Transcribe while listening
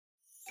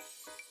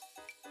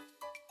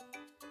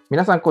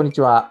皆さんこんに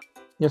ちは。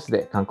ニュース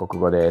で韓国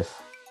語で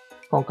す。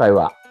今回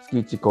は月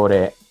1恒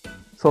例、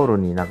ソウル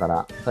にいなが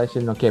ら最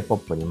新の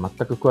K-POP に全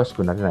く詳し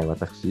くなれない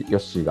私、ヨッ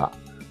シーが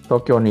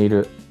東京にい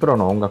るプロ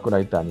の音楽ラ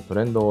イターにト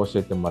レンドを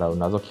教えてもらう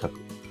謎企画、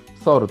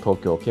ソウル東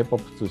京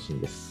K-POP 通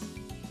信です。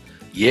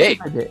イエイ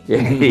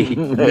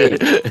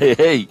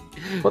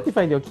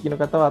Spotify でお聞きの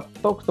方は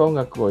トークと音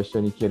楽を一緒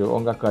に聴ける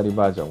音楽あり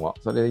バージョンを、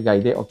それ以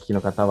外でお聞き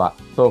の方は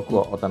トーク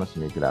をお楽し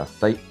みくだ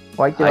さい。お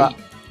相手は、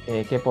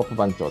K-POP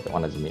番長でお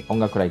なじみ音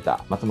楽ライタ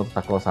ー松本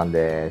たくおさん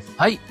です。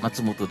はい、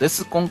松本で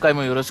す。今回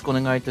もよろしくお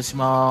願いいたし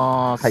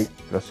ます。はい、よ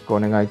ろしくお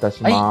願いいた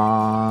し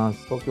ま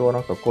す。東京はな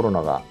んかコロ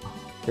ナが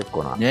結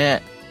構な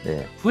ね、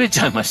増え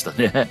ちゃいました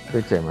ね。増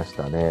えちゃいまし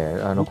たね。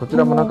こち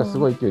らもなんかす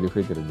ごい勢いで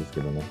増えてるんです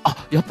けどね。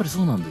あ、やっぱり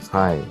そうなんですか。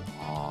はい。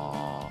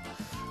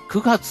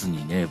9月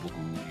にね、僕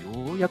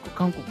ようやく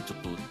韓国ちょっ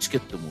とチケッ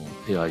トも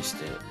手配し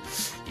て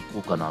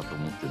行こうかなと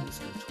思ってるんで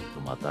すけど、ちょ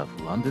っとまた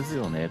不安です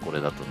よね、これ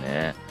だと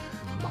ね。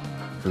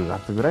9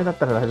月ぐらいだっ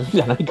たら大丈夫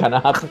じゃないかな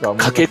とか思い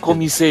ます。駆け込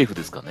みセーフ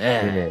ですか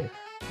ね。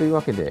という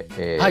わけで、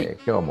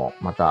今日も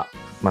また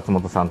松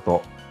本さん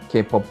と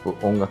K-POP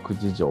音楽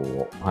事情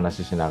をお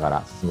話ししなが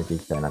ら進めてい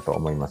きたいなと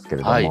思いますけ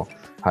れども、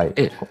はい。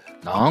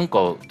なん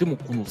かでも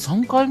この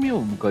3回目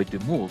を迎えて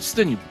もうす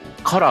でに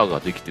カラーが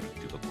できてるっ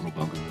ていうか、この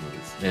番組はで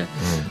すね、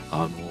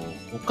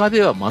他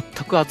では全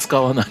く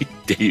扱わないっ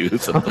ていう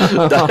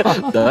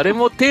誰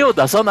も手を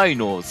出さない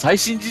のを最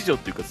新事情っ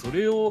ていうか、そ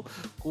れを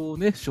こう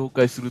ね紹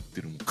介するって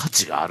いうのも価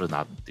値がある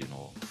なっていうの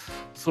を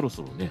そろ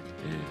そろね、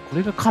こ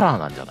れがカラー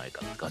なんじゃない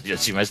かって感じが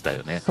しました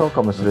よね。そう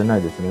かもしれな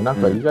いですね。なん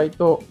か意外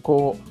と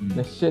こう、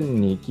熱心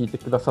に聞いて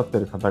くださって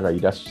る方がい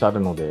らっしゃる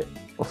ので、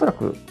おそら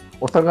く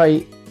お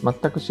互い全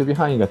く守備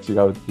範囲が違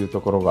うっていうと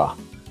ころが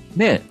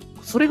ね、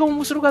それが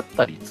面白がっ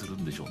たりする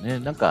んでしょうね。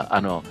なんか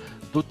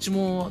どっち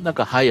もなん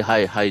かはいは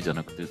いはいじゃ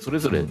なくて、それ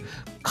ぞれ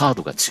カー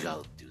ドが違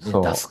うってい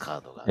うね、出すカ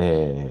ードが。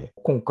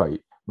今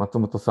回松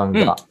本さん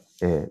が、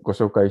ご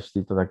紹介して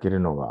いただける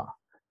のが、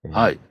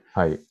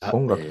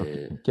音楽と、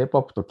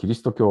K-POP とキリ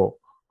スト教。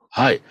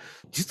はい。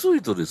実を言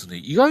うとですね、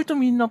意外と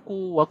みんな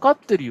こう分かっ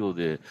てるよう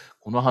で、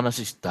この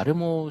話誰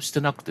もして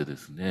なくてで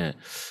すね、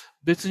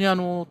別に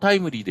タイ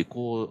ムリーで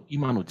こう、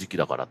今の時期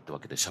だからってわ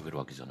けで喋る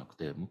わけじゃなく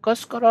て、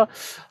昔から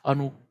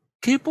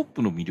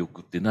K-POP の魅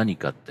力って何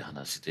かって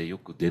話でよ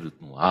く出る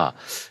のは、やっ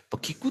ぱ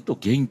聞くと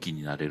元気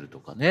になれると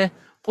かね、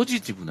ポ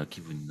ジティブな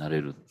気分にな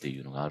れるって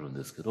いうのがあるん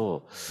ですけ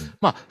ど、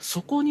まあ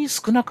そこに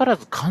少なから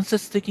ず間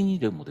接的に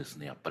でもです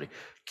ね、やっぱり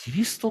キ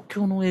リスト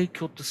教の影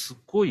響ってすっ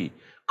ごい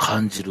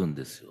感じるん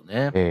ですよ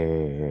ね。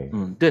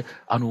で、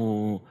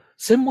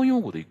専門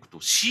用語でいくと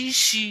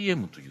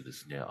CCM というで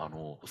すね、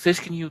正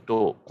式に言う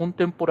とコン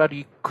テンポラ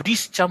リークリ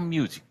スチャン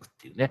ミュージックっ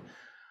ていうね、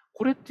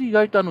これって意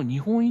外と日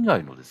本以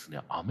外のですね、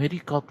アメリ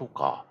カと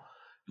か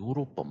ヨー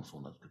ロッパもそ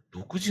うなんですけど、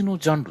独自の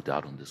ジャンルで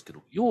あるんですけど、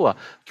要は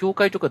教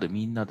会とかで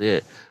みんな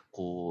で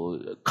こ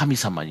う神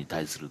様に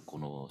対するこ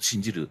の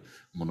信じる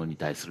ものに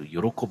対する喜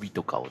び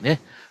とかを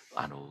ね、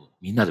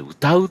みんなで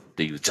歌うっ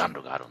ていうジャン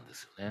ルがあるんで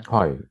すよね。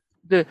はい。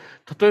で、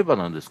例えば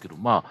なんですけど、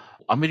ま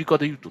あアメリカ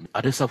で言うと、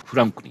アレサ・フ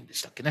ランクリンで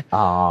したっけね。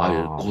ああい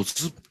う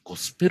ゴ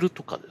スペル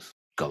とかです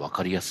が分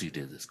かりやすい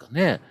例ですか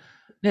ね。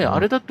ね、あ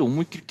れだって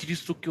思いっきりキリ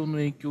スト教の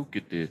影響を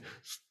受けてっ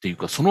ていう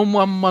か、その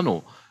まんま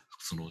の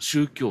その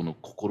宗教の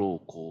心を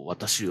こう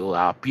私を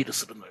アピール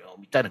するのよ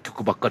みたいな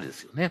曲ばっかりで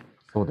すよね。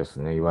そうです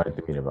ね、言われ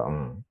てみれば。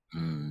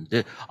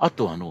で、あ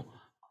と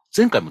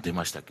前回も出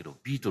ましたけど、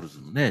ビートル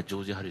ズのね、ジ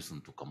ョージ・ハリス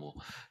ンとかも、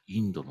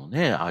インドの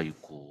ね、ああいう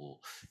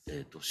こう、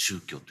宗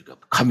教というか、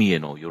神へ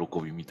の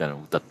喜びみたいなの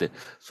を歌って、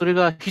それ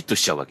がヒット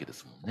しちゃうわけで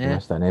すもんね。いま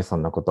したね、そ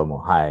んなことも。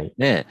はい。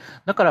ね、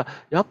だから、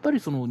やっぱり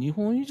その日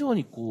本以上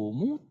にこう、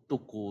もっと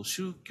こう、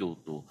宗教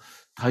と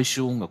大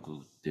衆音楽っ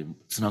て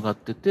つながっ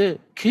てて、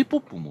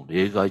K-POP も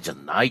例外じゃ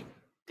ないっ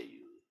てい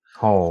う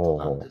こ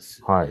となんで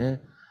すよね。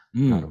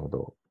なるほ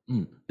ど。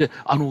で、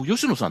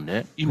吉野さん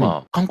ね、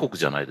今、韓国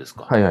じゃないです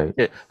か。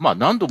で、まあ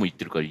何度も言っ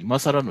てるから今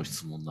更の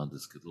質問なんで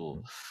すけ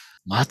ど、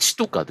街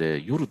とか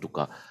で夜と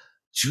か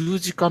十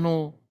字架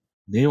の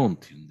ネオンっ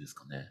ていうんです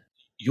かね。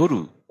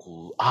夜、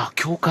こう、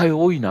教会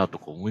多いなと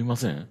か思いま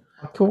せん？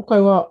教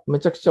会はめ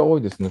ちゃくちゃ多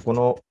いですね。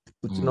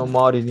うちの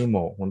周りに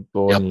も本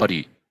当にやっぱ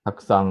りた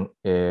くさん、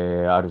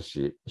ある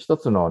し、一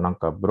つのなん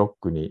かブロ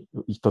ックに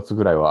一つ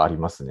ぐらいはあり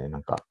ますね、な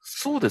んか。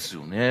そうです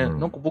よね。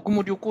なんか僕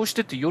も旅行し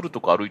てて夜と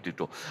か歩いてる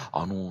と、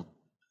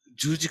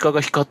十字架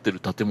が光ってる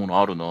建物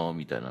あるな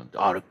みたいな、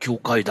あれ教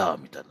会だ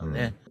みたいな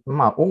ね。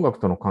まあ音楽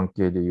との関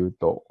係で言う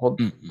と、本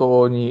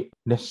当に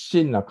熱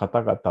心な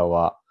方々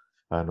は、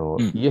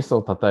イエス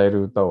を称え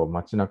る歌を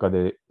街中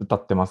で歌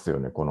ってますよ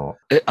ね、この。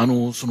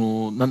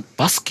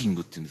バスキン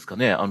グっていうんですか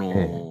ね、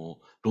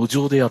路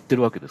上でやって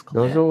るわけですか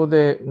ね。路上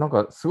で、なん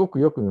かすごく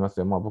よく見ます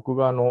よ。まあ僕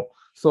が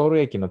ソウル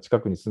駅の近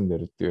くに住んで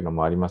るっていうの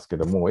もありますけ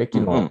ども、駅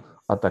の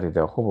あたり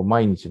ではほぼ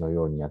毎日の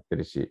ようにやって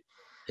るし、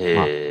ま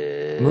あ、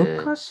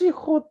昔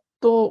ほ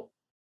ど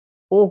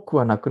多く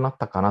はなくなっ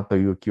たかなと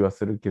いう気は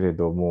するけれ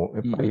ども、や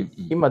っぱり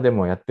今で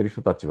もやってる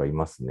人たちはい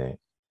ますね。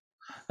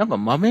なんか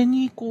まめ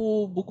に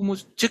こう、僕も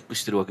チェック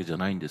してるわけじゃ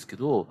ないんですけ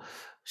ど、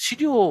資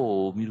料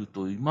を見る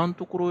と今の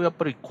ところやっ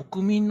ぱり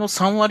国民の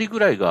3割ぐ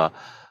らいが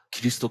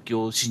キリスト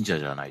教信者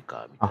じゃない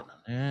かみたいあ、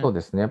なね。そう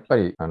ですね。やっぱ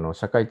り、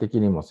社会的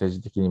にも政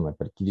治的にもやっ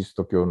ぱりキリス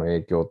ト教の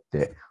影響っ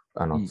て、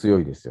強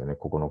いですよね、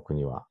ここの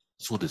国は。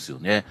そうですよ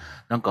ね。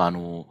なんか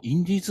イ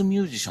ンディーズミ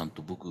ュージシャン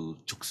と僕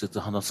直接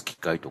話す機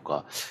会と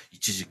か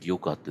一時期よ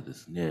くあってで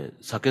すね、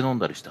酒飲ん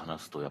だりして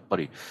話すとやっぱ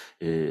り、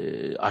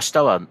明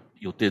日は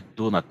予定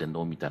どうなってん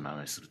のみたいな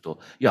話すると、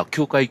いや、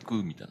教会行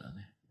くみたいな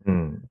ね。う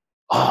ん。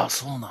ああ、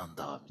そうなん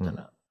だ、みうん。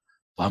たいな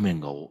場面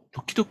が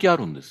時々あ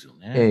るんですよ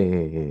えええね。う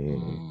えええ。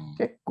ん。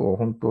結構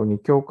本当に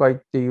教会っ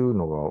ていう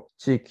のが、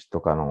地域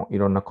とかのい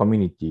ろんなコミ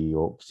ュニティ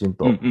をきちん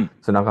とうんうん。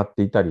つながっ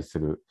ていたりす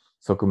る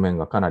側面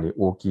がかなり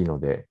大きいの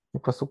で、や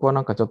っぱそこは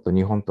なんかちょっと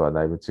日本とは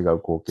だいぶ違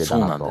う光景だ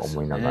なとはそうなんですよ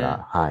思いながら、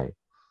ね。はい。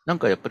なん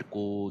かやっぱり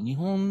こう、日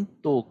本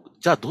と、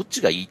じゃあどっ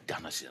ちがいいって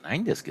話じゃない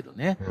んですけど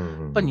ね。やっうん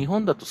うんうん。ぱり日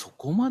本だとそ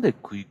こまで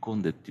食い込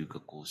んでっていうか、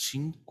こう、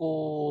信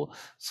仰を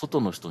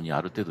外の人に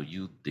ある程度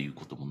言うっていう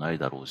こともない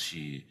だろう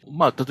し、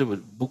まあ、例えば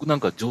僕なん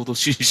か浄土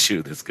真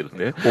宗ですけど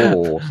ね。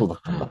おお、そうだっ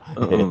たんだ。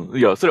うんうん。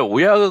いや、それは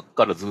親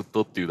からずっ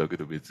とっていうだけ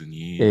で別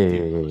にって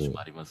いう話もええ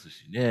あります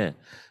しね。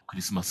ク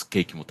リスマス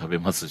ケーキも食べ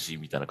ますし、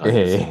みたいなえ感じ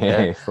ですよ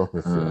ね。え、そうでう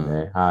ん。すよ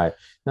ね。はい。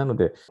なの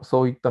で、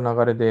そういった流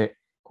れで、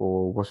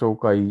こう、ご紹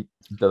介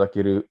いただ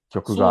ける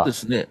曲そうでが、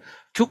すね。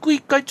曲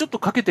一回ちょっと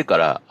かけてか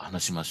ら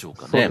話しましょう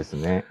かそうでね。す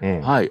ね。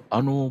ええ。はい。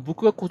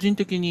僕は個人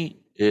的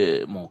に、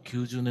もう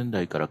90年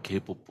代から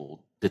K-POP を追っ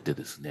てて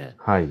ですね、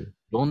はい。い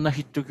ろんな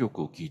ヒット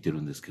曲を聴いて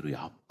るんですけど、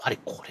やっぱり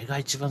これが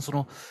一番そ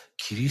の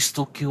キリス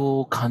ト教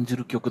を感じ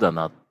る曲だ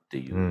なって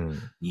いう、うん。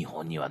日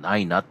本にはな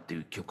いなってい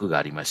う曲が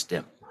ありまし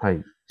て、は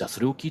い。じゃあそ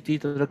れを聴いてい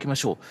ただきま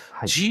しょう。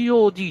はい。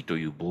GOD と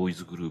いうボーイ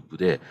ズグループ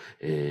で、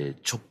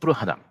チョップル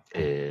花、は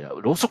い。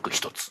ろうそく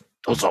一つ。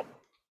どうぞ。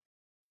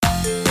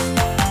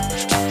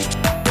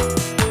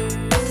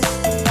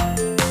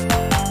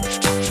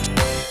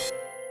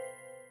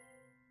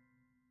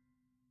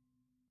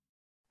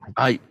はい。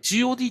はい。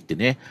GOD って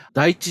ね、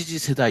第一次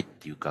世代っ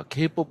ていうか、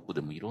K-POP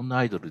でもいろんな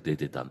アイドルで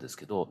出たんです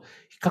けど、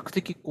比較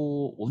的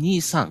こう、お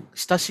兄さん、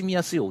親しみ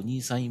やすいお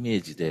兄さんイメ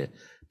ージで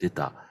出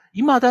た、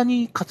未だ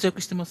に活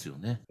躍してますよ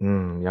ね。う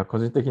ん。いや、個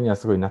人的には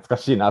すごい懐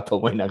かしいなと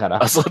思いながあ、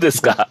ら。そうで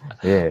すか。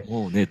ええ。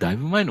もうね、だい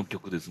ぶ前の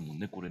曲ですもん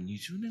ね。これ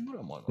20年ぐ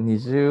らい前なのかな。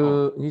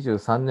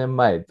23年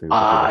前ということ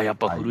ああ、で。やっ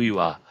ぱはい。古い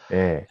わ。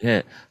ええ。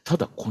ね、た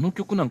だこの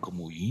曲なんか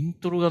もうイン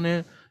トロが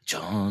ね、じゃ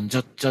ーん、じ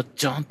ゃっじゃっ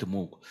じゃーんって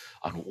もう、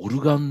オル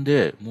ガン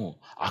で、も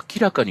う明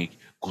らかに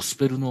ゴス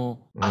ペルの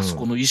あそ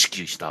こうん。の意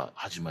識した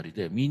始まり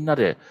で、みんな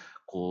で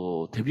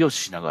こう手拍子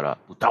しながら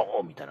歌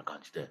おうみたいな感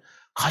じで、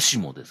歌詞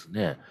もです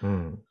ね、う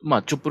ん。ま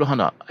あ、チョップル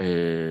花、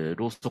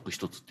ろうそく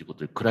一つっていうこと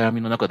で、暗闇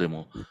の中で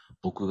も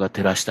僕が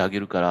照らしてあげ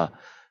るから、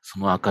そ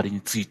の明かり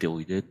についてお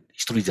いで、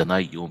一人じゃ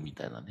ないよ、み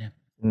たいなね。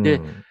で、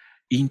うん。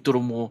イント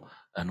ロも、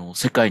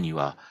世界に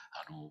は、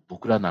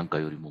僕らなんか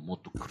よりもも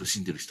っと苦し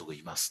んでる人が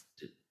います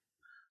って、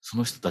そ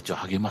の人たちを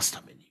励ます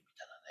ために、み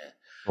たいなね。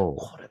そ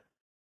これ、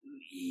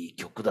いい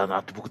曲だな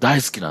って僕大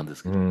好きなんで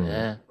すう。けうん。ど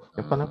ね。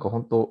やっぱなんかうん、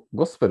本当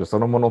ゴスペルそ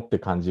のものって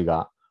感じ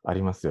があ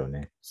りますよ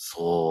ね。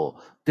そ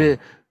う。うん。で、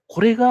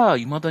これが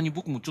未だに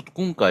僕もちょっと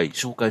今回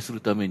紹介する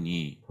ため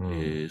に、う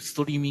ん。ス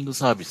トリーミング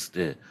サービス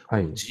で、こ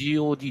の はい。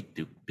GOD っ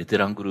ていうベテ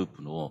ラングルー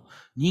プの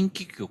人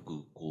気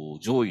曲、こう、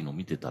上位の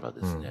見てたらで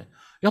うん。すね、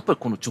やっぱり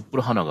このチョップ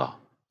ル花が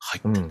入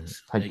ってんでうん。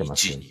すよね、入ってま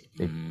す1位ね。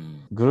に。う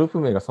ん。グループ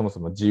名がそもそ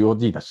も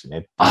GOD だしね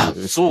ってあ、い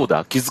う。そう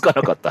だ、気づか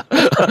なかった。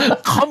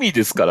神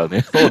ですから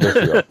ね。そうです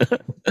よ。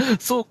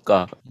そう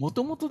か。も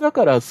ともとだ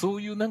からそ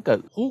ういうなんか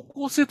方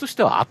向性とし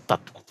てはあったっ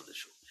てことで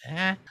しょう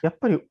ね。やっ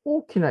ぱり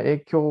大きな影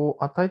響を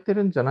与えて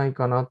るんじゃない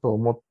かなと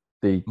思っ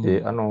てい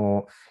て、う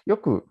ん。よ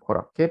くほ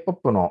ら、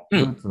K-POP のうん。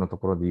ルーツのと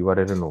ころで言わ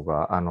れるの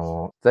が、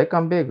在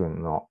韓米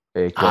軍の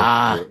影響っ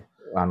あて、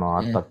あ、あ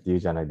ったね。っていう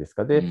じゃないです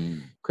か。で、う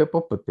ん。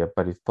K-POP ってやっ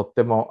ぱりとっ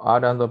ても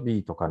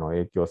R&B とかの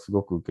影響をす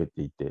ごく受け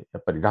ていて、や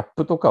っぱりラッ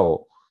プとか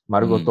を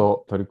丸ごうん。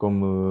と取り込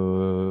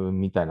む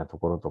みたいなと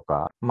ころと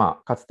か、ま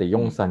あ、かつてヨ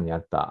ンうん。さんにあ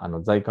った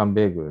在韓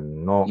米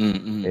軍のうんう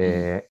ん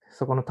うん。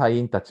そこの隊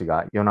員たち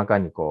が夜中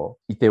にこ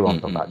う、イテウうんうんうォ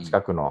ンとかん。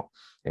近くの、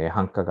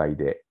繁華街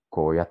で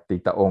こうやって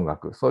いた音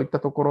楽、そういった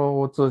ところ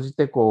を通じ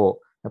て、こ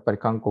う、やっぱり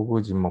韓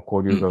国人も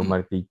交流が生うんうん。ま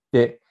れていっ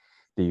て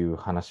っていう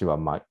話は、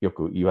まあ、よ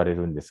く言われ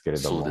るんですけれ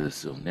ども。そうで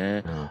すよ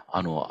ね。うん、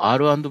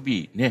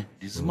R&B ね、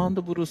リズムうん、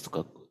ブルースと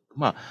か、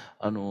ま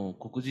あ、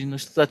黒人の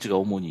人たちが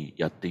主に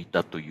やってい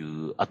たとい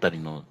うあたり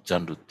のジャ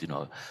ンルっていう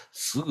のは、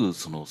すぐ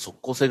その即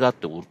効性があっ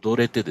て踊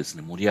れてです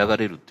ね、盛り上が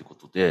れるってこ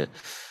とで、やっ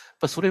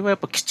ぱそれはやっ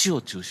ぱ基地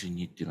を中心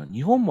にっていうのは、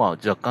日本も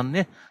若干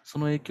ね、そ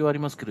の影響はあり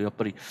ますけど、やっ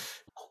ぱり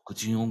黒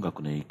人音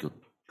楽の影響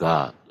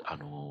が、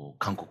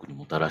韓国に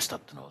もたらしたっ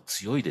ていうのは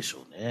強いでしょ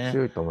うね。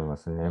強いと思いま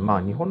すね。うま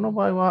あ、日本のん。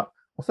場合は、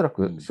おそら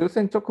うん。く終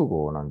戦直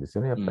後なんです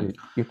よね。やっうん。ぱり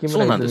雪そ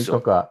う村なんですよ。泉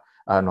とか、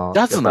ジ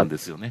ャズなやっぱり、んで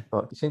すよね。そ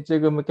う進駐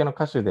軍向けの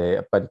歌手で、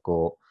やっぱり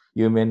こう、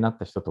有名になっ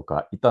た人と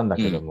かいたんだ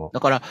けども。だ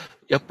から、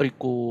やっぱり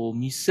こう、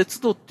密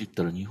接度って言っ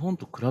たら日本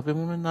と比べ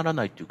物になら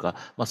ないっていうか、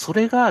そ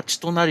れが血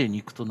となり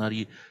肉とな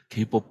り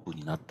K-POP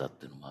になったっ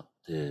ていうのもあっ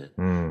て、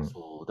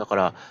そう、だか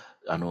ら、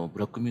ブ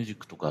ラックミュージッ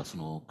クとか、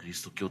キリ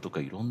スト教とか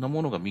いろんな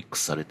ものがミック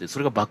スされて、そ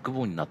れがバック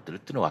ボーンになってるっ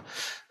ていうのは、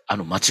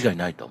間違い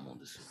ないとは思うん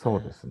ですよね。そ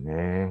うです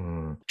ね。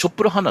チョッ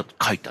プラ花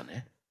書いた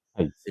ね。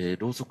はい。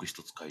ろうそく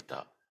一つ書いた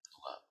のが、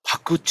パ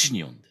クチ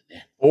ニョンで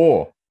ね。お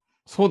お、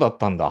そうだっ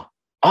たんだ。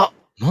あ、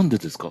なんで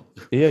ですか？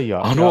いやい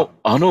や。あの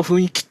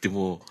雰囲気って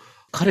もう、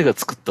彼が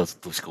作った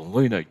としか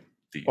思えないっ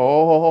ていう。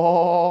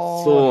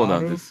そうな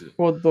んですよ。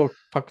なるほど。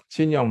パク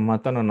チニョンま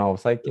たの名を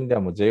最近で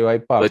はもう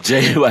J.Y. パーク。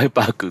J.Y.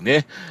 パーク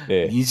ね。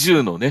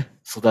20のね、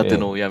育て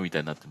の親みた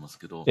いになってます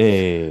けど。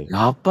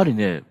やっぱり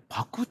ね、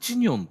パクチ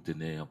ニョンって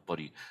ね、やっぱ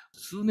り、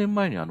数年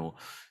前に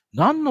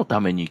何のた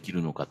めに生き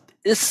るのかって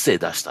エッセイ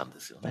出したんで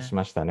すよね。出し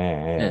ました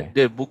ね。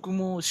で、僕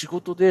も仕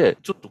事で、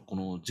ちょっとこ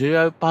の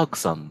J.I. パーク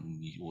さん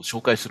を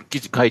紹介する記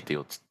事書いて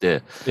よっつっ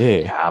て、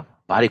やっ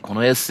ぱりこ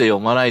のエッセイ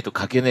読まないと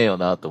書けねえよ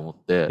なと思っ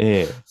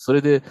て、そ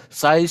れで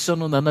最初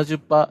の70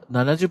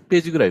ペ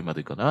ージぐらいま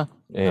でかな。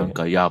なん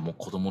か、いや、もう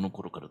子供の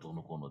頃からどう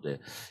のこうので、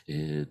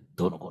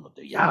どうのこうの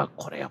で、いや、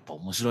これやっぱ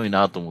面白い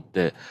なと思っ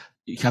て、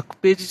100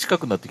ページ近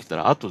くなってきた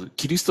ら、あと、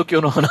キリスト教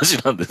の話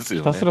なんです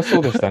よね。ひたすらそ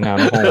うでしたね、あ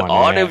の本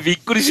はね。あれ、びっ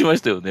くりしま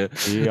したよね。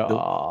いや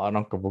ー、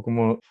なんか僕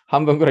も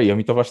半分ぐらい読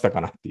み飛ばした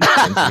かなっていう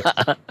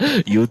感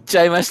じで。言っち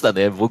ゃいました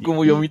ね。僕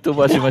も読み飛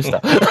ばしまし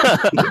た。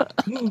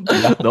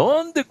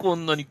なんでこ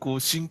んなにこう、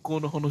信仰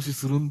の話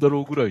するんだろ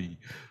うぐらい、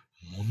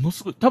もの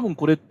すごい、多分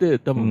これって、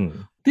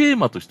テー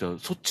マとしては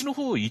そっちの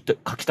方を書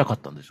きたかっ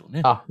たんでしょう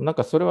ね。なん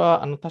かそれ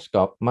は、確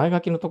か前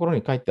書きのところ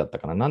に書いてあった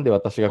かな。なんで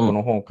私がこ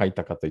の本を書い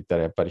たかといった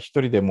ら、やっぱり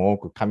一人でも多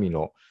く神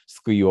の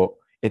救いを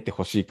得て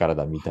ほしいから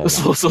だみたいな。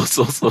そう。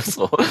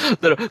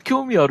だから、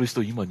興味ある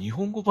人、今日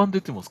本語版出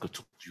てますから、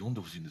ちょっと読ん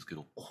でほしいんですけ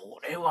ど、こ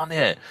れは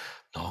ね、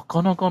な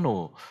かなか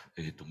の、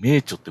名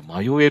著って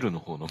迷えるの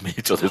方の名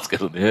著ですけ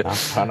どね。な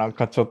かな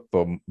かちょっ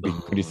とびっ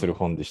くりする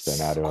本でしたよ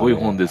ね、あれは、ね。すごい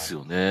本です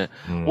よね。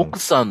奥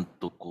さん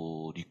と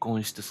こう離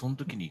婚して、その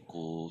時に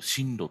こう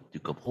進路って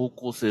いうか方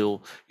向性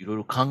をいろい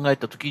ろ考え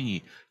た時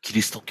にキ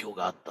リスト教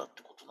があったっ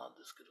てことなん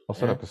ですけどね。お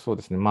そらくそう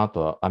ですね。あ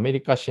とはアメ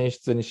リカ進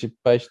出に失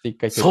敗して一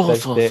回撤退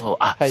して、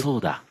そ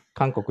うだ。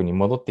韓国に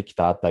戻ってき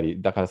たあた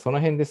り、だからその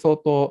辺で相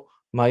当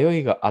迷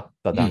いがあっ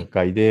た段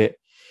階で、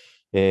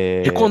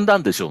へこんだ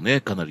んでしょう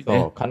ね、かなりね。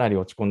そう、かなり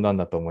落ち込んだん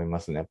だと思いま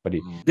すね、やっぱ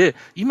り。で、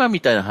今み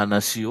たいな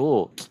話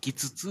を聞き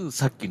つつ、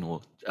さっき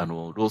の、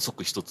ろうそ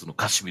く一つの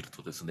歌詞見る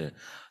とですね、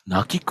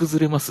泣き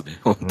崩れますね。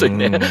本当に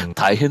ね。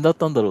大変だっ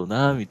たんだろう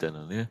な、みたい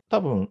なね。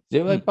多分、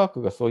J.Y. パー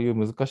クがそういう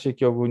難しい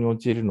境遇に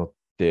陥るのっ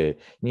て、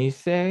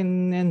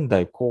2000年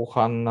代後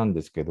半なん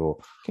ですけど、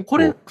こ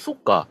れ、そっ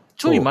か、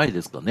ちょい前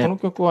ですかね。この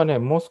曲はね、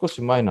もう少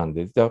し前なん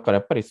で、だから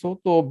やっぱり相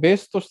当ベー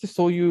スとして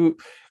そういう、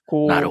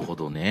なるほ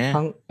どね。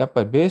やっ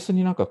ぱりベース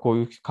になんかこう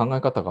いう考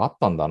え方があっ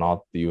たんだな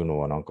っていうの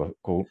は、なんか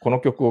この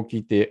曲を聴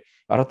いて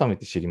改め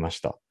て知りま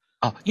した。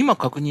今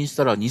確認し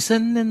たら2000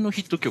年の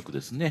ヒット曲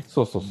ですね。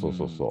そう。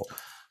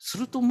す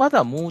るとま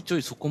だもうちょ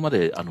いそこま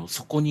で、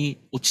そこに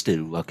落ちて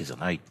るわけじゃ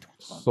ないってことなん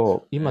ですね。そ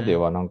う、今で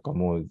はなんか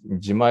もう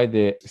自前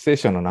で聖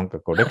書のなんか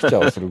こうレクチャ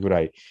ーをするぐ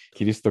らい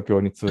キリスト教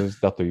に通じ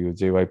たという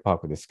J.Y. パー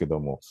クですけど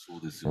も。そ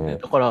うですよね。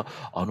だから、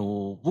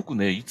僕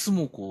ね、いつ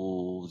も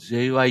こう、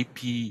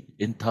JYP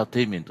エンター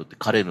テインメントって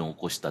彼の起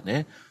こした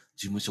ね、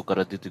事務所か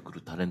ら出てく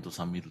るタレント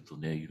さん見ると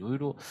ね、いろい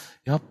ろ、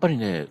やっぱり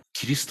ね、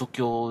キリスト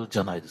教じ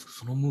ゃないですか、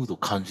そのムードを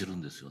感じる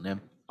んですよね。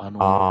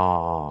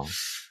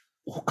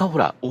他ほ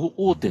ら、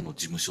大手の事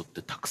務所っ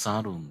てたくさん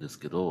あるんです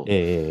けど、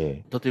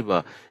例え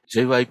ば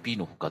JYP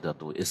の他だ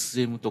と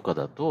SM とか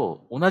だ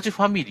と、同じ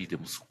ファミリーで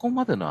もそこ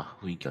までな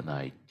雰囲気は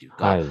ないっていう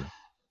か、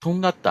と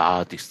んがった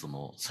アーティスト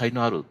の、才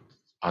能ある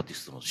アーティ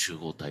ストの集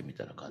合体み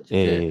たいな感じ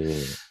で、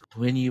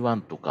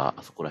21とか、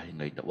あそこら辺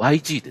がいた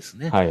YG です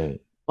ね。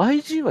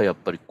YG はやっ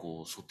ぱり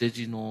こう、ソテ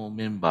ジの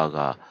メンバー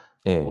が、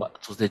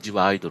ソテジ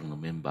はアイドルの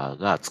メンバー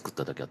が作っ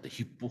ただけあって、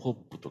ヒップホッ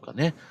プとか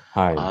ね、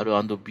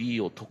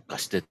R&B を特化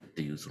してっ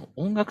ていう、その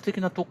音楽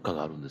的な特化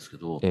があるんですけ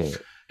ど、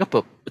やっ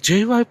ぱ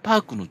J.Y. パ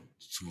ークの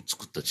その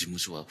作った事務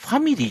所はファ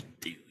ミリーっ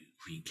ていう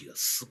雰囲気が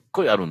すっ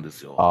ごいあるんで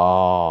すよ。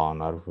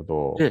なるほ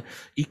ど。で、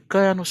一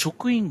回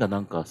職員がな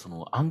んかそ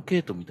のアンケ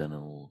ートみたいな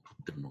のを取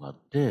ってるのがあっ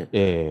て、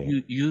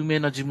有名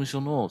な事務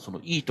所のそ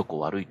のいいとこ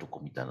悪いとこ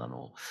みたいなの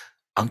を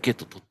アンケー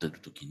ト取ってる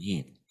とき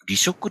に、離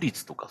職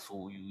率とか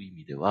そういう意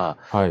味では、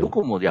ど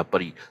こもやっぱ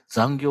り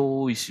残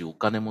業多いし、お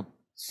金も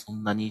そ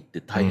んなにっ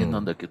て大変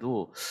なんだけ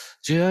ど、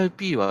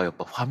JYP はやっ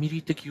ぱファミ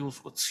リー的要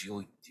素が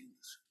強いっていうんで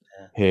す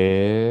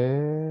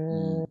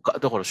よね。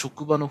だから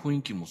職場の雰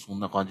囲気もそ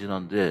んな感じな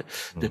んで、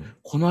で、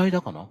この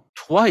間かな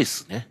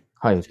 ?TWICE ね。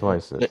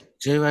TWICE。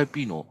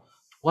JYP の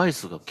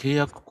TWICE が契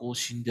約更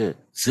新で、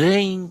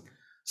全員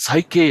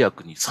再契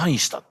約にサイン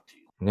したって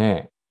いう。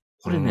ね。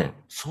これね、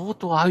相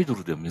当アイド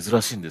ルでは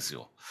珍しいんです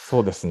よ。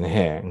そうです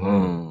ね。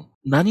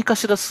何か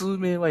しら数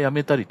名は辞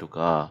めたりと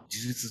か、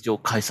事実上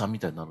解散み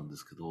たいになるんで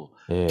すけど、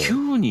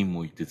9人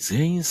もいて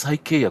全員再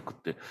契約っ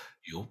て、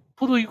よっ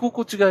ぽど居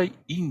心地がい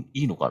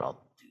いのかなっ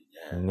て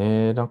いうね。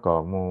ねえ、なん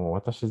かもう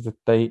私絶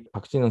対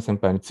パクチーの先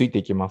輩について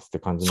いきますって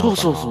感じなそうの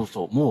かな。そうそう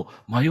そう。も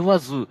う迷わ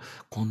ず、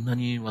こんな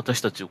に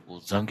私たちをこう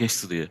懺悔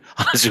室で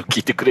話を聞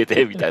いてくれ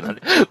て、みたいな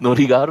ね、ノ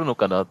リがあるの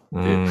かなっう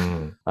て。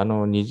ん。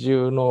二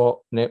重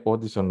のね、オー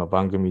ディションの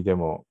番組で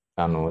も、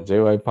うん、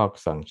J.Y. パーク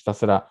さんひた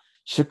すら、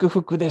祝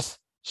福で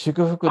す、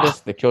祝福であ、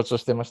すって強調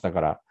してました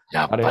から、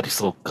あれ、やっぱり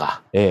そう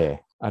か。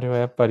ええ、あれは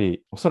やっぱ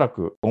り、おそら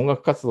く音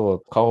楽活動を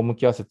顔を向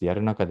き合わせてや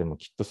る中でも、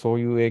きっとそう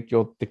いう影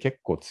響って結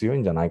構強い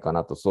んじゃないか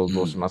なと想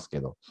像しうん。ますけ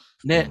ど。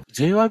うね、ん。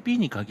JYP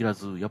に限ら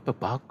ず、やっぱり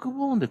バック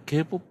ボーンで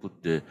K-POP っ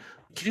て、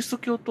キリスト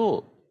教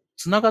と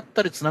繋がっ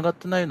たり繋がっ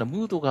てないような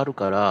ムードがある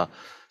から、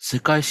世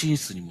界進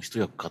出にも一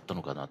役買った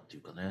のかなってい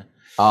うかね。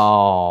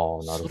あ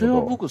あ、なるそれは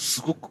ほど。僕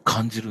すごく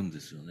感じるんで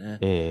すよね。う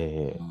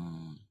ええ、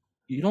ん。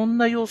いろん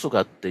な要素が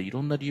あって、い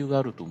ろんな理由が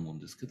あると思うん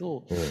ですけ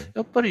ど、ええ、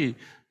やっぱり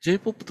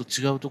J-POP と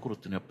違うところっ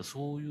ていうのは、やっぱ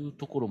そういう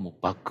ところも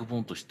バックボー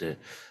ンとして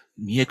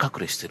見え隠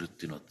れしてるっ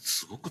ていうのは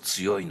すごく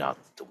強いなっ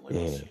て思いま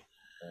すよええ。ね。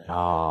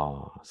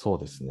ああ、そう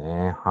です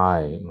ね。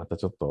はい。うん、また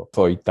ちょっと、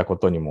そういったこ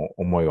とにも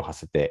思いを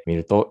馳せてみ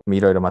ると、い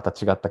ろいろまた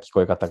違った聞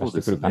こえ方がそう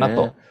でしてくるかなすね。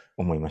と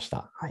思いまし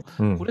た。はい。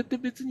うん。これって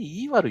別に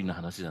いい悪いな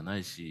話じゃな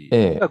いし、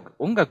ええ、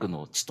音楽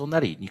の血とな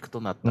り肉と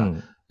なった、う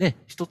ん。ね、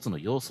一つの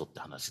要素って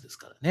話です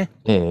からね。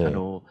ええ、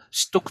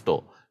知っとく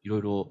と、いろ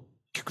いろ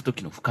聞くと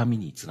きの深み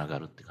につなが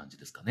るって感じ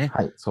ですかね。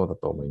はい。そうだ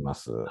と思いま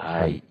す。は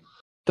い。はい。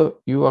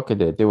というわけ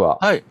で、では、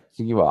はい。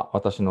次は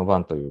私の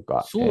番という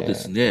か、そうで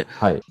すね。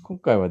はい。今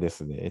回はで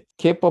すね、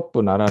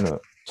K-POP なら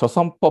ぬ、チョ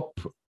ソンポッ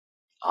プというジャ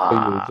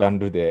ああ、ン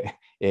ルで、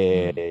う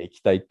ん。い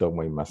きたいと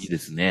思いまいいす。で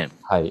すね。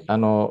はい。ち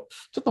ょ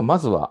っとま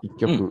ずは一う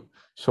ん。曲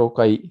紹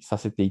介さ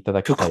せていた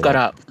だきたいな、曲か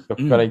ら。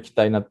曲からいうん。き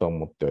たいなと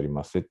思っており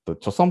ます。チ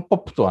ョソンポッ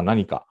プとは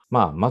何か。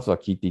まあ、まずは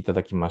聞いていた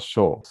だきまし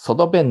ょう。ソ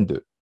ドベンド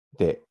ゥ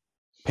で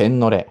ペン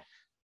ノレ。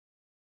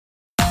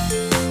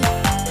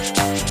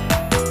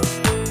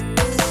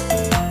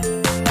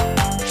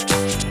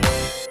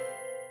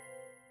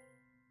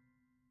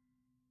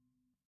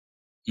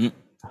うん。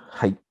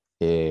はい。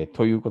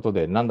ということ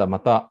で、なんだま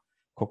た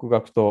国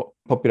楽と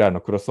ポピュラー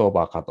のクロスオー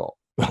バーかと、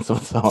松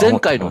本さんは思前ってま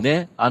す。回の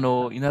ね、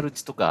稲荷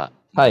とか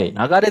のはい。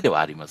流れでは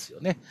ありますよ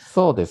ね。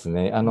そうです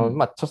ね。うん。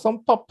まあ、チョソ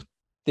ンポップっ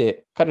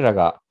て彼ら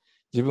が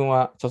自分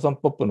はチョソン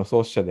ポップの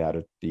創始者である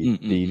って言うんっ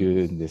ていうん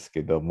るんです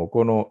けど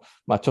も、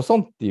まあ、チョソ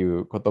ンってい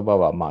う言葉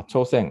は、まあ、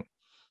朝鮮うん。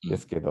うん。で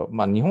すけど、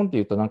まあ、日本で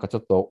いうとなんかちょ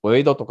っとお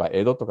江戸とか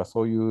江戸とか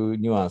そういう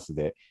ニュアンス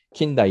で、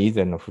近代以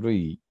前の古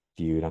いっ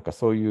ていうなんか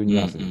そういううんうニ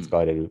ュアンスで使ん。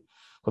われる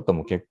こと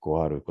も結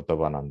構ある言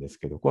葉なんです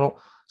けど、この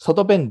ソ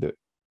ドベンドゥ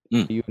う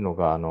ん。いうの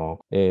が、ボ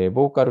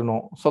ーカル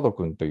のソド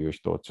君という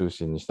人を中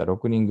心にした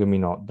6人組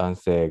の男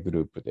性グ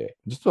ループで、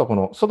実はこ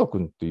のソド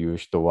君という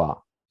人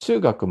は、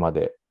中学ま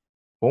で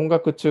音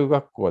楽中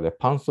学校で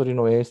パンソリ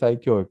の英才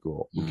教育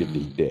をう受けて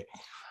いん。て、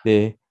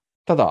で、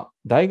ただ、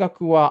大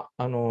学は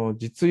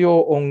実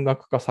用音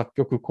楽科作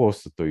曲コー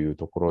スという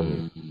ところに、う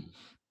ん。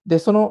で、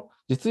その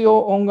実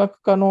用音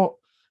楽科の、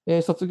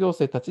卒業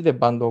生たちで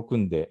バンドを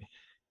組んで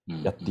う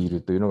ん。うやっている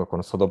ん。というのがこ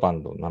のソドバ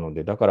ンドなの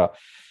で、だから、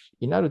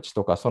イナルチ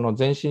とかその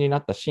前身にな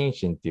ったシン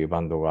シンっていうバ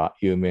ンドが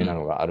有名うん。な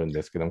のがあるん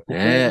ですけども、こ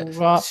ねえ、こ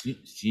が、心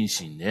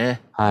身ね。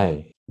うん。は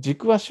い、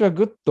軸足は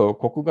ぐっと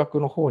国楽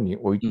の方に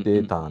置いうんうん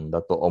てたん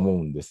だと思う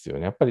んですよ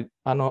ね。やっぱり、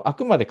あ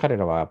くまで彼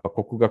らはやっぱ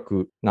国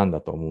楽なんだ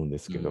と思うんで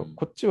すけど、うん。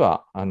こっち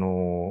は、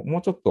も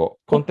うちょっと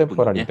ポッコンテンプにね。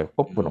ポラリーというか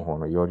ポッうん。プの方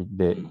の寄り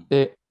で、うん。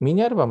で、ミ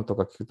ニアルバムと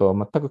か聞くと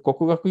全く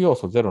国楽要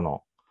素ゼロ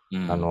の、う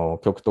ん。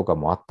曲とか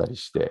もあったり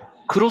して、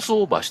クロス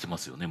オーバーしてま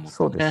すよね、もっ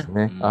そうとね。です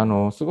ね。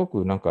うん。すご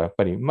くなんかやっ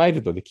ぱりマイ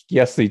ルドで聴き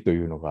やすいと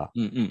いうのが、う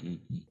んうんう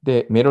んうん。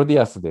で、メロデ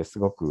ィアスです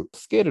ごく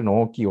スケール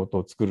の大きい音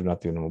を作るな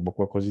というのも僕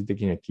は個人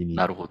的には気に入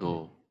なっていて、るほ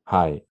ど。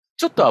はい。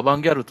ちょっとアバ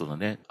ンギャルドな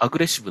ね、アグ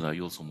レッシブな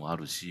要素もあ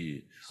る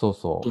し、そう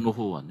そう。音の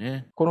方は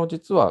ね。この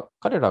実は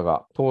彼ら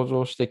が登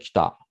場してき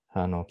た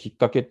きっ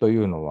かけとい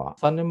うのは、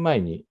3年前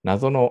に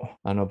謎の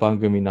番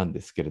組なんで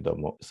すけれど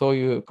も、そう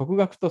いう国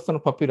楽とその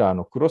ポピュラー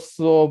のクロ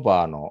スオー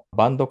バーの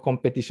バンドコン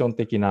ペティション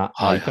的な、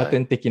まあ、イカはいはい。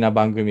天的な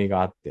番組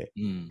があって、う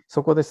ん。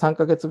そこで3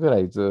ヶ月ぐら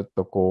いずっ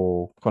と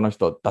こう、この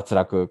人脱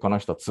落、この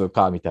人通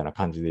過みたいな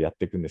感じでやっ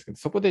ていくんですけど、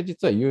そこで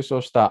実は優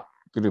勝した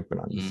グループ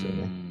なんうーですよ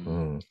ね。う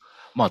ん。ん。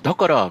まあ、だ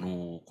から、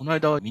この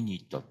間見に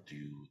行ったって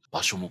いう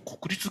場所も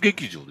国立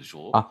劇場でし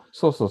ょ？あ、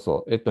そうそう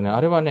そう。あれ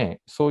うん。は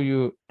ね、そう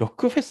いうロッ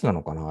クフェスな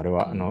のかなあれ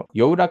は。うん。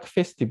ヨウラクフ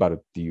ェスティバルっ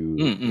ていう、うん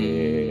うん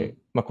うん。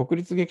まあ、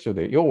国立劇場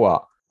で、要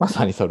は、ま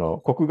さにその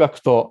国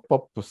楽とポッ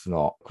プス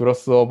のクロ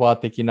スオーバー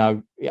的なアー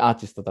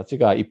ティストたち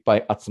がいっぱ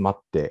い集ま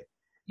って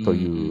うんうと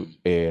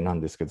いう、ん。なん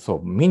ですけど、そ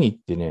う、見に行っ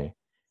てね、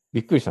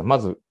びっくりした。ま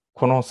ず、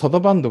このソド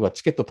バンドが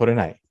チケット取れ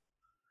ない。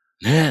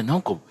ねえ、な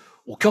んか、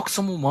お客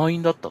さんも満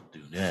員だったって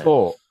いうね。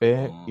そう、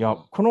ういや、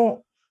ん。こ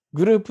の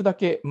グループだ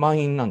け満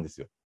員なんで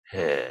すよ。で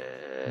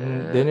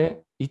へえ。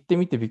ね、行って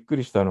みてびっく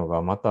りしたの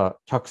が、また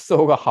客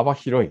層が幅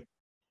広い。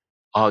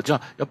あ、じゃ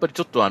あ、やっぱりち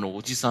ょっと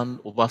おじさ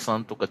ん、おばさ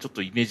んとかちょっ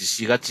とイメージ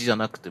しがちじゃ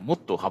なくて、もっ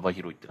と幅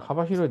広いって感じ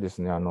幅ですか？広いです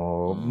ね。う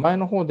ん。前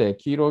の方で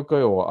黄色い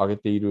声を上げ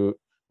ている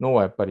の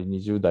はやっぱり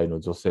20代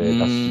の女う性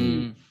だし、ー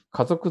ん。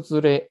家族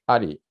連れあ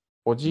り、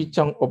おじいち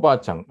ゃん、おばあ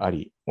ちゃんあ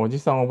り、おじ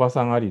さん、おば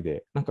さんあり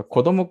で、なんか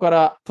子供か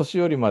ら年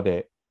寄りま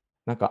で、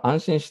なんか安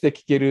心して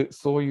聴ける、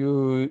そうい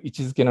う位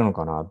置づけなの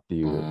かなって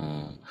いう。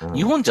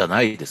日本じゃ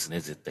ないです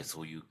ね、絶対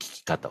そういう聞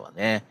き方は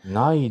ね。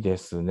ないで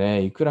す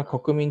ね。いくら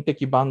国民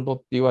的バンドっ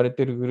て言われ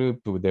てるグルー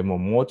プでも、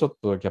もうちょっ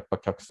とやっぱ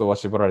客層は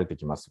絞られて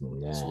きますもん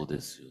ね。そうで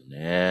すよ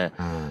ね。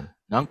うん。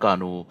なんか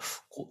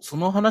そ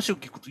の話を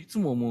聞くといつ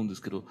も思うんで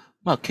すけど、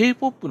まあ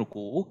K-POP の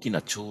大き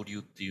な潮流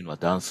っていうのは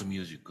ダンスミ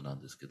ュージックな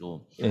んですけ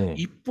ど、え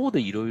え。一方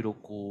でいろいろ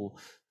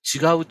違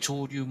う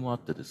潮流もあっ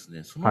てです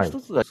ね、その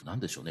一つが何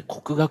でしょうね、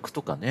国楽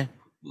とかね、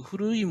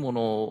古いも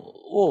の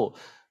を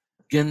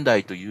現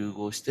代と融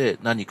合して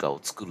何かを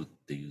作るっ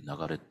ていう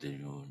流れってい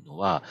うの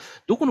は、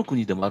どこの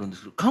国でもあるんで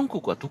すけど、韓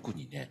国は特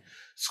にね、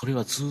それ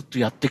はずっと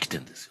やってきて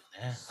るんですよ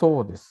ね。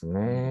そうです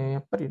ね。や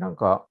っぱりなん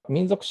か、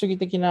民族主義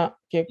的な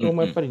傾向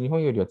もやっぱり日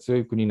本よりは強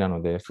い国な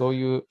ので、そう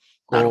いう、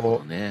なるほ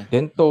どね。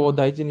伝統を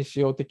大事にし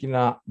よう的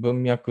な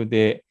文脈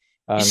で、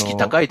意識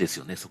高いです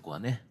よね、そこは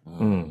ね。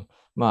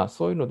まあ、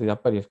そういうのでや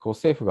っぱり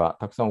政府が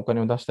たくさんお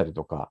金を出したり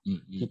とか、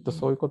きっと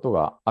そういうこと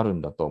がある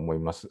んだと思い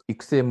ます。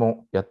育成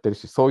もやってる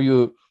し、そう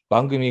いう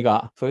番組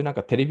が、そういうなん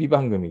かテレビ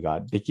番組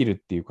ができるっ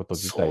ていうこと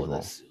自体も。そう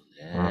ですよね。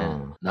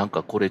なん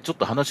かこれちょっ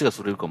と話が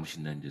それるかもし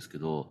れないんですけ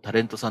ど、タ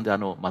レントさんで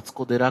マツ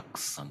コ・デラック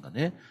スさんが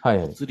ね、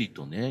ぽつり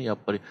とね、やっ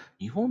ぱり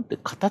日本って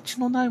形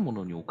のないも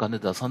のにお金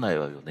出さない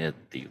わよねっ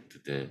て言って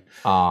て、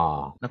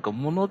なんか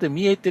物で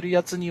見えてる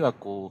やつには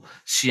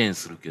支援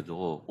するけ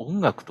ど、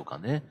音楽とか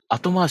ね、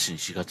後回しに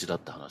しがちだっ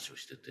て話を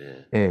して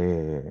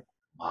て、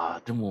ま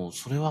あでも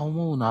それは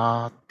思う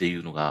なーってい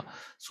うのが、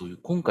そういう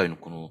今回の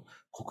この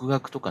国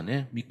楽とか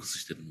ね、ミックス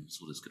してるのも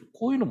そうですけど、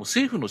こういうのも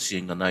政府の支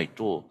援がない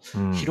と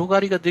広が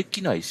りがで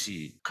きない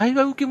し、海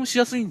外受けもし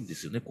やすいんで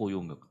すよね、こういう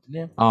音楽って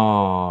ね。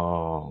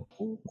こ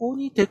こ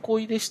に手こ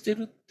入れして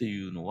るって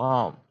いうの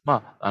は、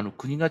まあ、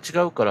国が違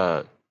うか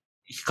ら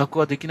比較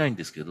はできないん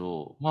ですけ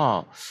ど、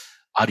ま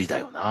あ、ありだ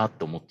よな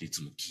と思ってい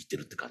つも聞いて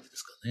るって感じで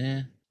すか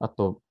ね。あ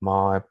と、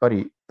まあ、やっぱ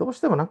りどうし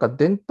てもなんか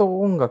伝統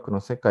音楽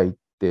の世界っ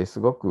て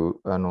すご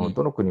くど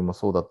の国も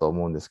そうだと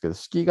思うんですけど、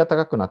敷居が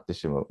高くなって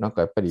しまう。なん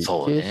かやっぱり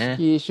形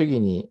式主義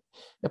に、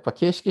やっぱ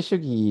形式主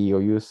義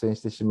を優先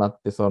してしま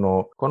って、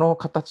この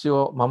形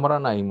を守ら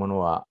ないもの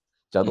は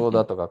邪道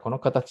だとか、この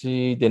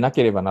形でな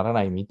ければなら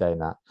ないみたい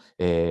な、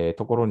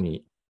ところ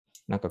に、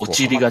なんか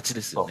陥りがち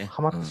ですよね。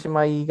はまってし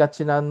まいが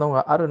ちなの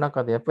がある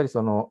中で、やっぱり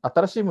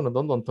新しいものを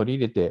どんどん取り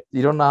入れて、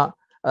いろんな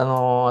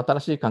新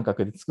しい感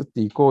覚で作って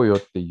いこうよっ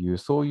ていう、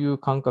そういう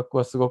感覚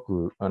はすご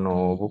く、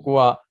僕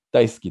は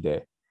大好き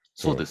で。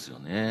そうですよ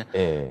ね。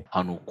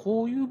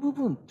こういう部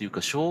分っていう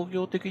か、商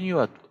業的に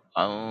は、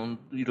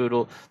いろい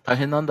ろ大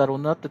変なんだろう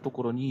なってと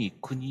ころに、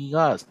国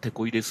が手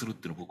こ入れするっ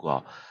ていうのは僕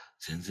は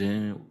全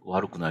然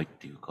悪くないっ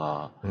ていう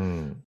か、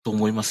と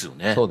思いますよ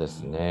ね。そうで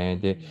すね。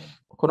で、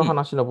この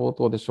話の冒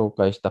頭で紹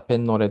介したペ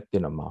ンノレってい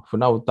うのは、まあ、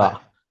船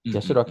歌、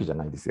やしてるわけじゃ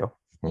ないですよ。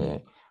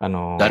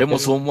誰も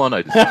そう思わな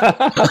いですよ。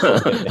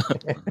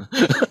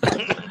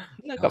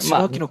なんかま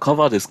あ、秋のカ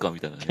バーですかみ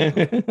たいな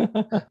ね。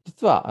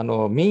実は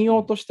民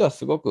謡としては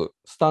すごく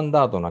スタン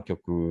ダードな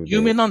曲で。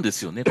有名なんで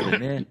すよね、これ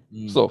ね。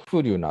そう、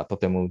風流なと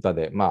ても歌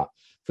で、まあ、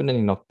船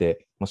に乗っ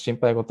て、もう心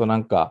配事な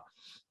んか、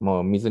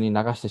もう水に流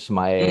してし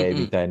まえ、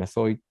みたいな、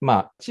そういう、ま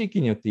あ、地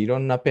域によっていろ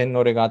んなペン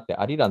ノレがあって、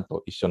アリラン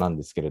と一緒なん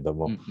ですけれど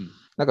も、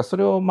なんかそ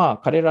れをまあ、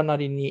彼らな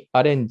りに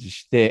アレンジ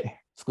して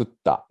作っ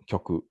た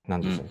曲な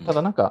んですよ。た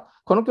だなんか、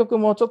この曲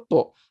もちょっ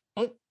と、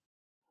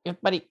やっ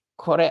ぱり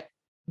これ、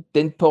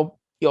伝統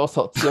要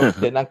素強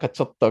くて、なんか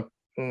ちょっと、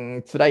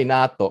辛い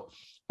なと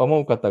思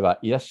う方が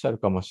いらっしゃる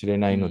かもしれ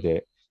ないの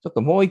で、ちょっ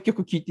ともう一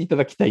曲聴いていた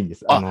だきたいんで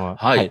す。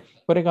はい。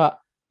これ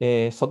が、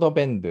ソド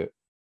ベンド、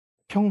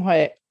ピョンハ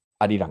エ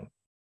アリラン。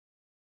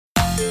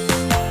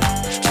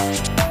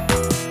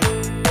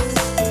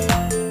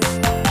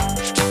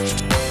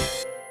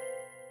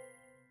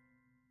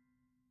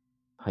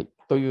はい。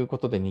というこ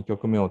とで2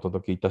曲目をお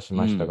届けいたし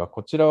ましたが、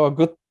こちらは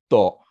ぐっ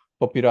と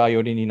ポピュラー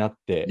寄りになっ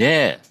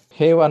て、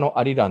平和の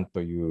アリラン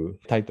という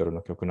タイトル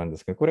の曲なんで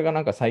すけど、これが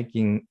なんか最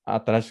近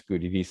新しく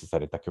リリースさ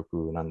れた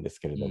曲なんです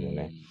けれども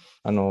ね、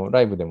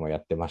ライブでもや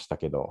ってました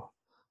けど、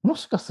も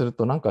しかする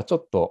となんかちょ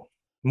っと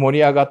盛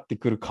り上がって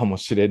くるかも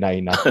しれな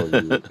いなとい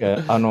う、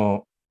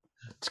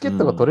チケッ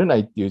トが取れない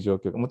っていう状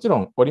況、もちろ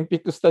んオリンピ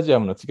ックスタジア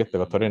ムのチケット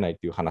が取れないっ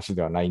ていう話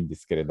ではないんで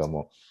すけれど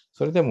も、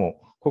それで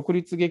も国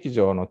立劇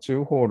場の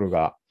中ホール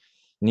が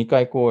2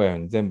回公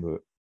演全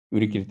部売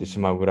り切れてし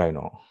まうぐらい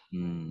の。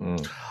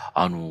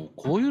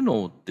こういう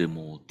のって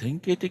もう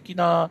典型的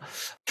な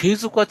継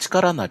続は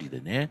力なり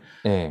でね、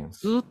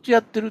ずっとや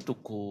ってると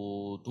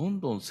どん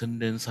どん洗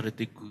練され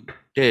ていくっ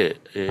て、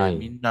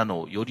みんな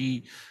のよ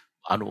り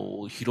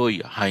広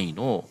い範囲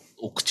の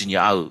お口に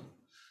合う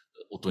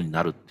音に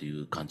なるってい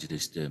う感じで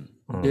して、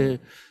で、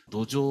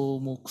土壌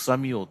も臭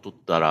みを取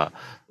ったら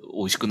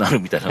美味しくなる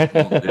みたい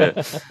なもんで、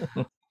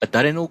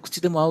誰のお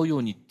口でも合うよ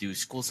うにっていう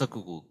試行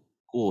錯誤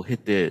を経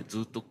て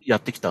ずっとや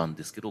ってきたん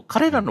ですけど、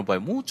彼らの場合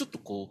もうちょっと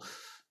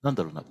なん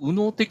だろうな、右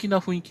脳的な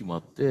雰囲気もあ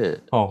っ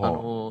て、はあ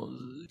は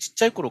ちっ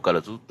ちゃい頃か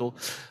らずっと、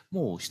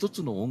もう一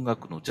つの音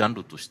楽のジャン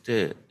ルとし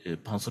て、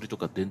パンソリと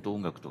か伝統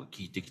音楽とか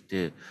聴いてき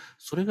て、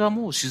それが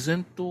もう自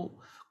然と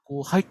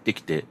こう入って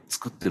きて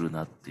作ってる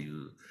なってい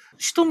う。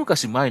一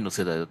昔前の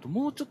世代だと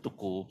もうちょっと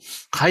こう、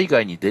海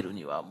外に出る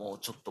にはもう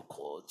ちょっと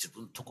こう、自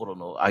分のところ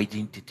のアイ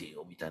デンティティ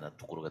をみたいな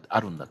ところが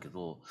あるんだけ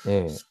ど、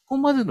ええ。そこ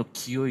までの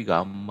気負いが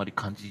あんまり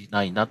感じ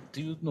ないなっ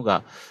ていうのが、や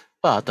っ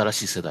ぱ新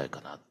しい世代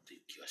かなってい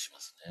う気がしま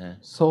すね。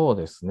そう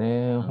です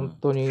ね。うん。本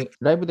当に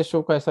ライブで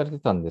紹介されて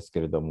たんですけ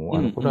れども、う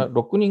んこれはうん。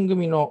 6人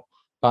組の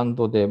バン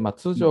ドで、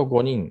通うん常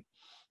5人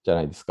じゃ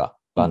ないですか、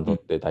うんうん。バン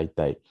ドって大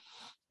体。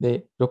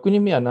で、6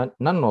人目は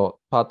何の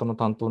パートの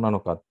担当な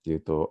のかっていう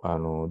と、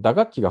打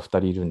楽器が2人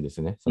いるんで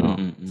すね。うんう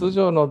んう通ん。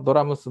常のド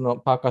ラムスの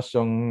パーカッシ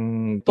ョ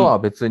ンとうん。は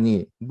別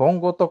に、ボン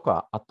ゴと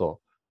か、あ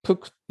と、プ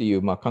クってい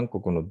う、韓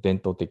国の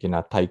伝統的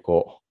な太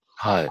鼓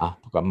はい。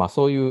とか、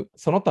そういう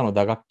その他の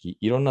打楽器、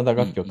いろんな打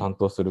楽器をうんうん。担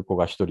当する子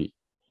が1人う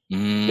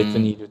ーん。別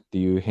にいるって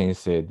いう編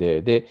成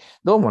で、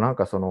どうもなん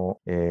か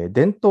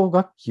伝統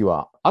楽器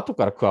は後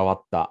から加わ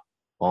った、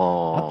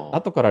ああ。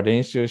後から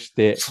練習し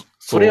て、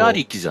それあ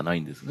りきじゃない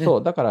んですね。そ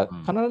う、だからう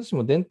ん。必ずし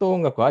も伝統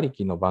音楽あり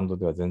きのバンド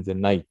では全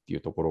然ないっていう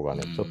ところうーが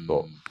ね、ちょっ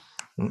と、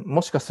ん。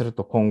もしかする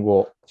と今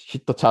後ヒ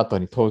ットチャート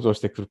に登場し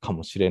てくるか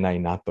もしれない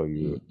なと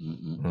いう、うんうん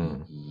うんう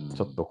ん、うんうん。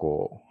ちょっと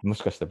も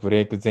しかしたらブ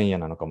レイク前夜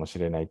なのかもし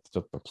れないってち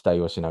ょっと期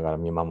待をしながら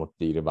見守っ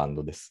ているバン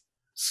ドです。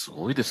す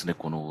ごいですね。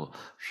この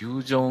フュ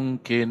ージョン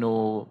系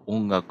の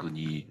音楽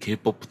に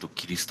K-POP と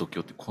キリスト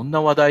教ってこん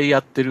な話題や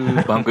ってる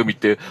番組っ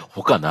て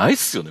他ないっ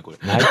すよね、これ。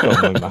ないと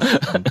思いま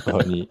す。本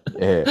当に。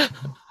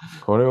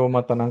これを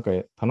またなんか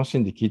楽し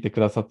んで聞いてく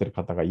ださってる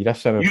方がいらっ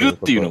しゃるいるっ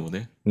ていうのということ、も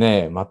ね。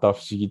ね、また不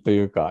思議と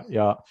いうか、い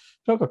や、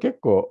なんか結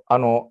構、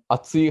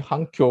熱い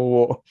反響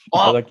をい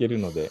たあ、だける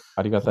ので、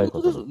ありがたい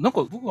本当です。ことです。なん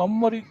か僕あん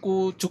まり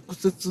こう直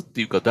接っ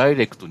ていうかダイ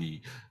レクト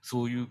に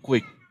そういう声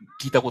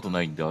聞いたこと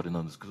ないんであれ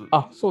なんですけど、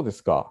そうで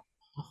すか。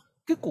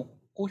結構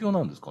好評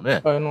なんですか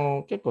ね。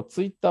結構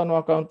ツイッターの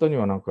アカウントに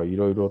はなんかい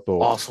ろいろ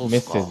とあ、そうっメッ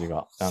すか。セージ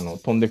が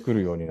飛んでく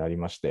るようになり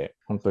まして、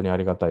本当にあ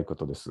りがたいこ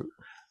とです。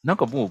なん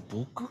かもう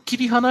僕切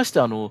り離して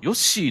ヨッ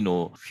シー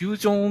のフュー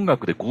ジョン音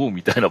楽で GO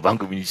みたいな番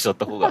組にしちゃっ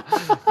た方が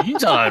いいん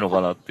じゃないの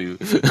かなっていう。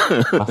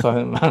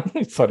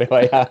それ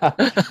は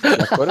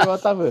これは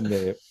多分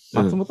ね、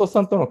松うん。本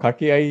さんとの掛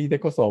け合いで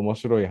こそ面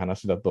白い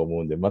話だと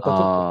思うんで、またちょっ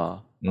と、あ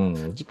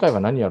あ。次回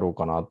は何やろう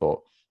かな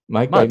と、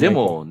毎まあで回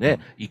毎回、もね、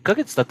1ヶ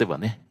月経てば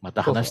ね、ま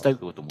たそうそう、話したい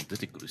ことも出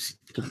てくるし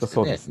ってきっと感じでね。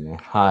そうですね。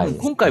はうん、い。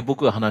今回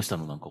僕が話した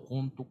のなんか、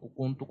ほんとこ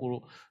このとこ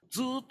ろ、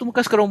ずーっと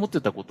昔から思っ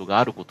てたことが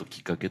あること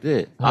きっかけ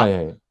で、っは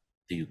い。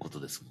ていうこと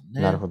ですもん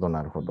ね。なるほど、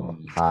なるほど。う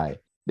ん。はい。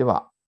で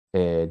は、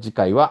次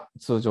回は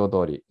通常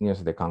通りニュー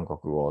スで韓国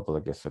語をお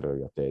届けする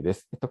予定で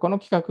す。この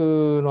企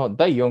画の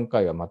第4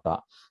回はま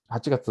た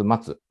8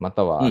月末、ま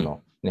たはうん。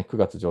9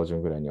月上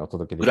旬ぐらいにお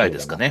届けでぐらきれ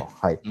ばなと、いですかね。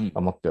はい、うん。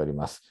思っており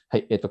ます。は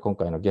い。今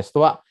回のゲスト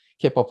は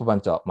K-POP 番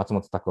長、松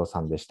本拓夫さ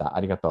んでした。あ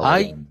りがとうごは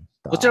い。ざいまし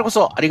こちらこ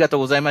そた。ありがとう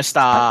ございまし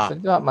はい。そた。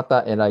れではま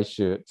た来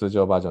週通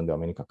常バージョンでお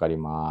目にかかり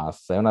ま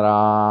す。さような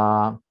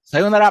ら。さ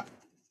ようなら。